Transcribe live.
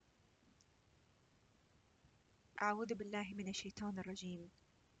أعوذ بالله من الشيطان الرجيم.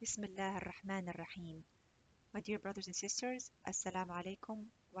 بسم الله الرحمن الرحيم. My dear brothers and sisters, Assalamu alaikum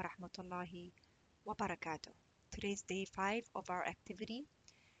wa rahmatullahi wa barakatuh. Today is day 5 of our activity,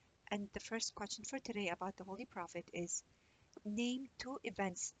 and the first question for today about the Holy Prophet is name 2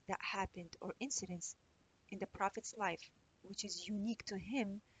 events that happened or incidents in the Prophet's life which is unique to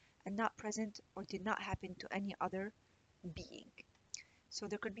him and not present or did not happen to any other being. So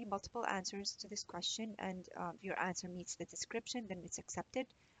there could be multiple answers to this question, and if your answer meets the description, then it's accepted.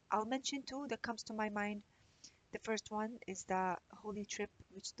 I'll mention 2 that comes to my mind. The first one is the holy trip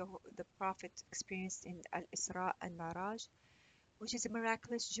which the Prophet experienced in Al-Isra and Maraj, which is a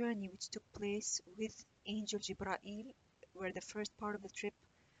miraculous journey which took place with Angel Jibra'il, where the first part of the trip,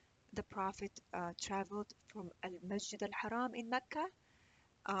 the Prophet traveled from Al-Masjid al-Haram in Mecca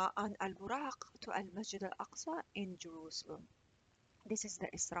on Al-Buraq to Al-Masjid al-Aqsa in Jerusalem. This is the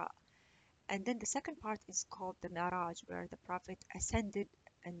Isra. And then the second part is called the Miraj, where the Prophet ascended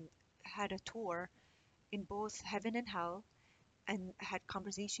and had a tour in both heaven and hell and had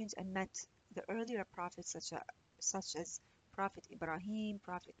conversations and met the earlier prophets such as Prophet Ibrahim,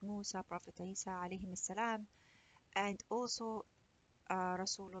 Prophet Musa, Prophet Isa alayhim salam, and also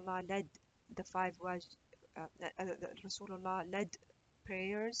Rasulullah led the Rasulullah led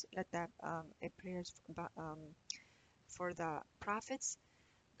prayers for the prophets.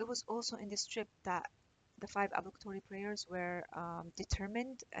 It was also in this trip that the 5 obligatory prayers were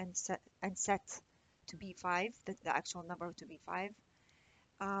determined and set to be 5, the actual number to be 5.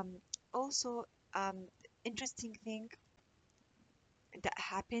 Um, also, interesting thing that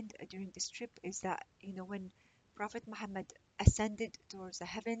happened during this trip is that when Prophet Muhammad ascended towards the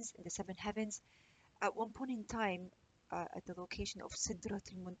heavens, in the 7 heavens, at one point in time, at the location of Sidrat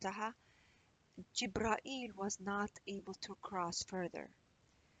al-Muntaha, Jibra'il was not able to cross further.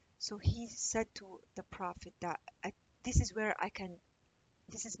 So he said to the Prophet that this is where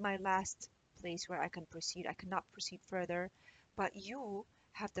this is my last place where I can proceed. I cannot proceed further, but you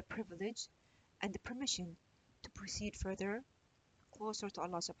have the privilege and the permission to proceed further closer to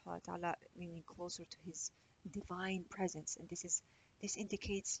Allah subhanahu wa ta'ala, meaning closer to his divine presence. And this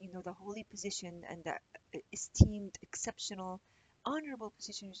indicates, the holy position and the esteemed, exceptional, honorable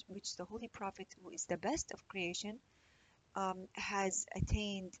position which the Holy Prophet, who is the best of creation, has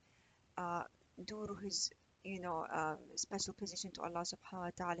attained uh, due to his special position to Allah subhanahu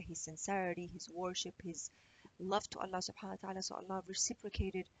wa ta'ala, his sincerity, his worship, his love to Allah subhanahu wa ta'ala. So Allah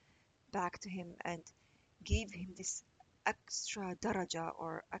reciprocated back to him and gave him this extra daraja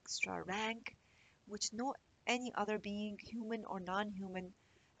or extra rank which no any other being, human or non-human,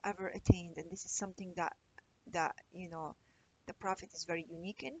 ever attained. And this is something that the Prophet is very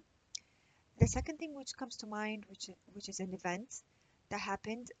unique in. The second thing which comes to mind, which is an event that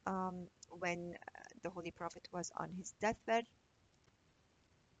happened when the Holy Prophet was on his deathbed.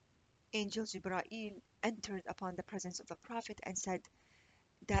 Angel Jibra'il entered upon the presence of the Prophet and said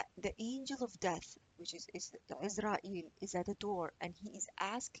that the angel of death, which is the Israel, is at the door and he is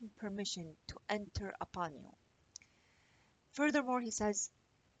asking permission to enter upon you. Furthermore, he says,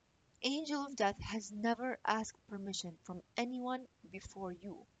 angel of death has never asked permission from anyone before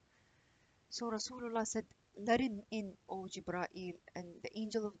you. So Rasulullah said, let him in, O Jibra'il. And the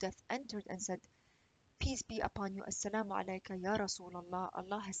angel of death entered and said, peace be upon you, Assalamu alayka ya Rasulallah.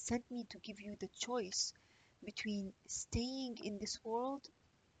 Allah has sent me to give you the choice between staying in this world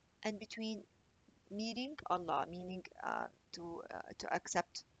and between meeting Allah, meaning to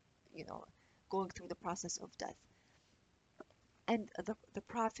accept, going through the process of death. And the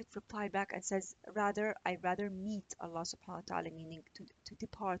Prophet replied back and says, I'd rather meet Allah subhanahu wa ta'ala, meaning to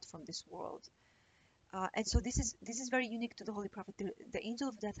depart from this world. And so this is very unique to the Holy Prophet. The angel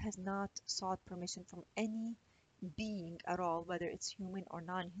of death has not sought permission from any being at all, whether it's human or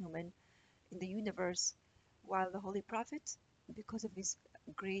non-human in the universe, while the Holy Prophet, because of his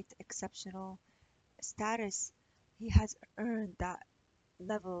great exceptional status, he has earned that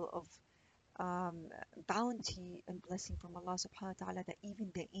level of bounty and blessing from Allah subhanahu wa ta'ala that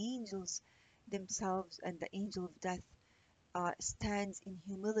even the angels themselves and the angel of death stands in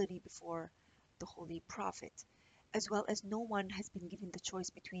humility before the Holy Prophet, as well as no one has been given the choice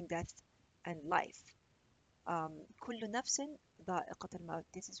between death and life. كل نفس ذائقة الموت.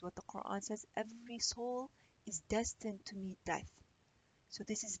 This is what the Quran says. Every soul is destined to meet death. So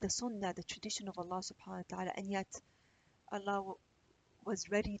this is the sunnah, the tradition of Allah subhanahu wa ta'ala, and yet Allah was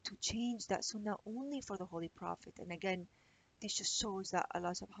ready to change that sunnah only for the Holy Prophet. And again, this just shows that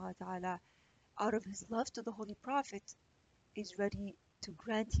Allah subhanahu wa ta'ala, out of his love to the Holy Prophet, is ready to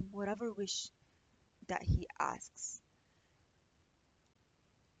grant him whatever wish that he asks.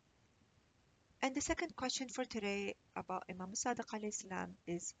 And the second question for today about Imam al-Sadiq alayhi salam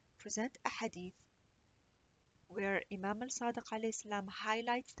is present a hadith where Imam al-Sadiq alayhi salam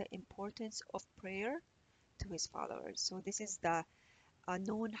highlights the importance of prayer to his followers. So this is the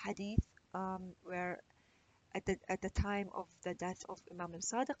known hadith where at the time of the death of Imam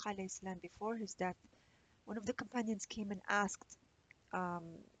al-Sadiq alayhi salam, before his death, one of the companions came and asked um,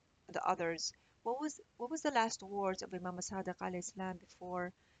 the others, what was the last words of Imam al-Sadiq alayhi salam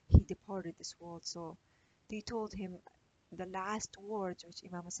before he departed this world? So they told him the last words which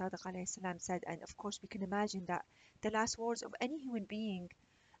Imam al-Sadiq alayhi salam said, and of course we can imagine that the last words of any human being,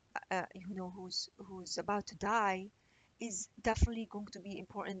 who's about to die, is definitely going to be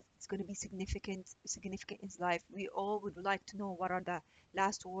important. It's going to be significant in his life. We all would like to know what are the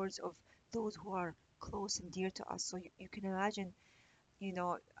last words of those who are close and dear to us. So you can imagine, you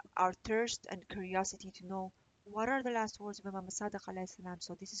know, our thirst and curiosity to know what are the last words of Imam Sadiq alayhi salam.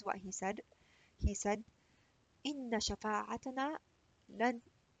 So this is what he said. He said, "Inna shafa'atana lan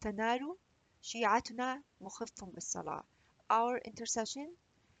tanalu shi'atuna mukhiffun bis-salah." Our intercession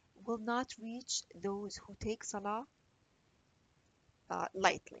will not reach those who take salah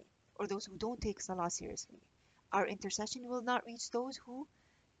lightly, or those who don't take salah seriously. Our intercession will not reach those who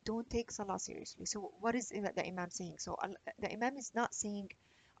don't take salah seriously. So what is the Imam saying? So the Imam is not saying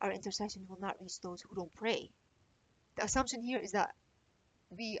our intercession will not reach those who don't pray. The assumption here is that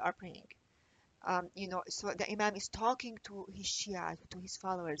we are praying. So the Imam is talking to his Shia, to his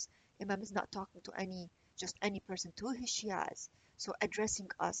followers. Imam is not talking to just any person, to his Shias. So addressing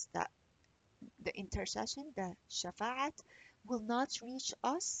us that the intercession, the shafa'at, will not reach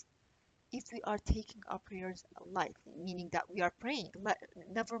us if we are taking our prayers lightly, meaning that we are praying.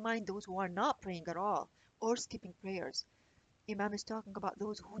 Never mind those who are not praying at all or skipping prayers. Imam is talking about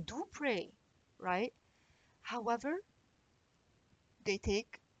those who do pray, right? However, they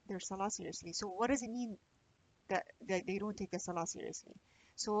take their salah seriously. So what does it mean that they don't take their salah seriously?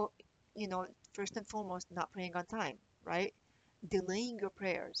 So, first and foremost, not praying on time, right? Delaying your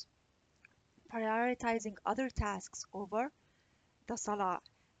prayers, prioritizing other tasks over the salah,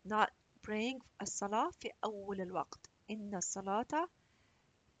 not praying as-salah fi awwal al-waqt. Inna salata,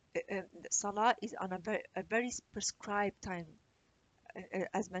 the salah is on a very prescribed time,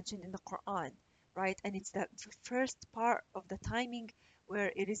 as mentioned in the Quran, right? And it's the first part of the timing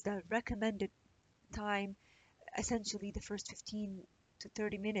where it is the recommended time, essentially the first 15 to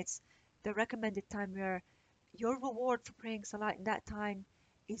 30 minutes, the recommended time where your reward for praying salah in that time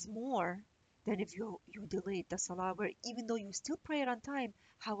is more than if you delayed the salah, where even though you still pray it on time,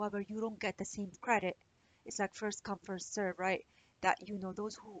 however, you don't get the same credit. It's like first come, first serve, right? That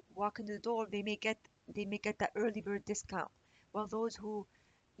those who walk in the door, they may get that early bird discount, while those who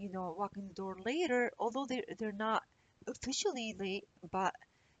walk in the door later, although they're not officially late, but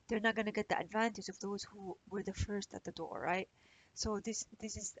they're not going to get the advantage of those who were the first at the door, right? So this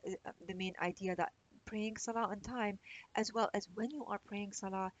is the main idea, that praying salah on time, as well as when you are praying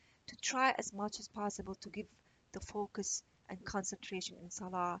salah, to try as much as possible to give the focus and concentration in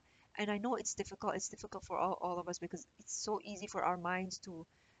salah. And I know it's difficult. It's difficult for all of us, because it's so easy for our minds to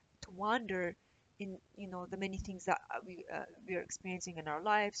wander in the many things that we are experiencing in our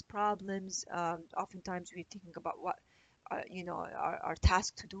lives, problems. Oftentimes we're thinking about what our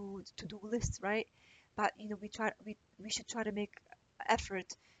task to do lists, right? But we should try to make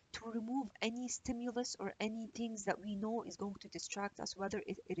effort to remove any stimulus or any things that we know is going to distract us, whether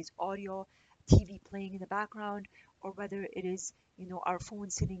it is audio, TV playing in the background, or whether it is our phone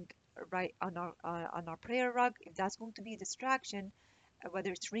sitting right on our prayer rug. If that's going to be a distraction,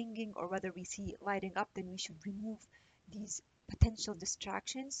 whether it's ringing or whether we see it lighting up, then we should remove these potential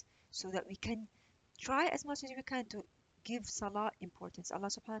distractions so that we can try as much as we can to give salah importance. Allah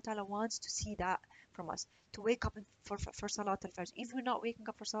subhanahu wa ta'ala wants to see that from us, to wake up for salat al-fajr. If we're not waking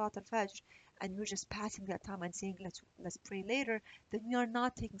up for salat al-fajr and we're just passing that time and saying let's pray later, then we are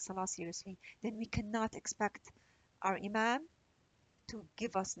not taking salah seriously. Then we cannot expect our imam to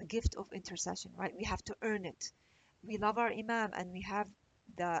give us the gift of intercession, right? We have to earn it. We love our imam and we have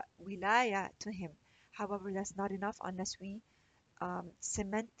the wilaya to him. However, that's not enough unless we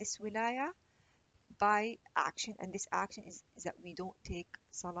cement this wilaya by action, and this action is that we don't take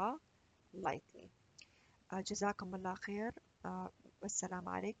salah lightly. جزاكم الله خير. والسلام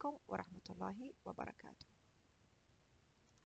عليكم ورحمة الله وبركاته.